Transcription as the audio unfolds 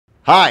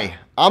Hi,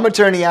 I'm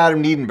attorney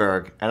Adam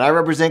Niedenberg, and I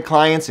represent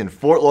clients in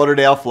Fort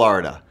Lauderdale,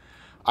 Florida.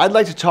 I'd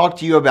like to talk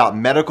to you about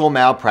medical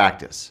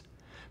malpractice.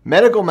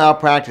 Medical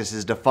malpractice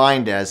is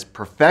defined as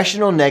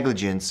professional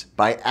negligence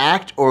by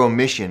act or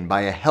omission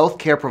by a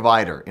healthcare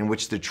provider in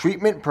which the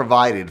treatment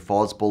provided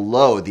falls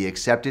below the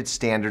accepted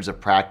standards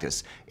of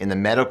practice in the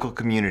medical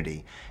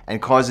community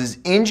and causes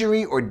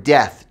injury or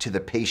death to the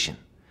patient.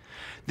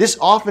 This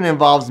often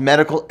involves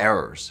medical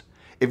errors.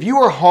 If you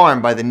are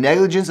harmed by the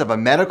negligence of a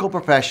medical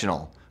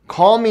professional,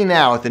 call me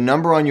now at the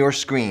number on your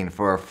screen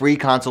for a free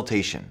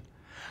consultation.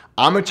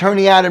 I'm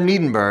attorney Adam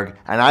Niedenberg,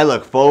 and I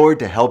look forward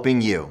to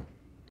helping you.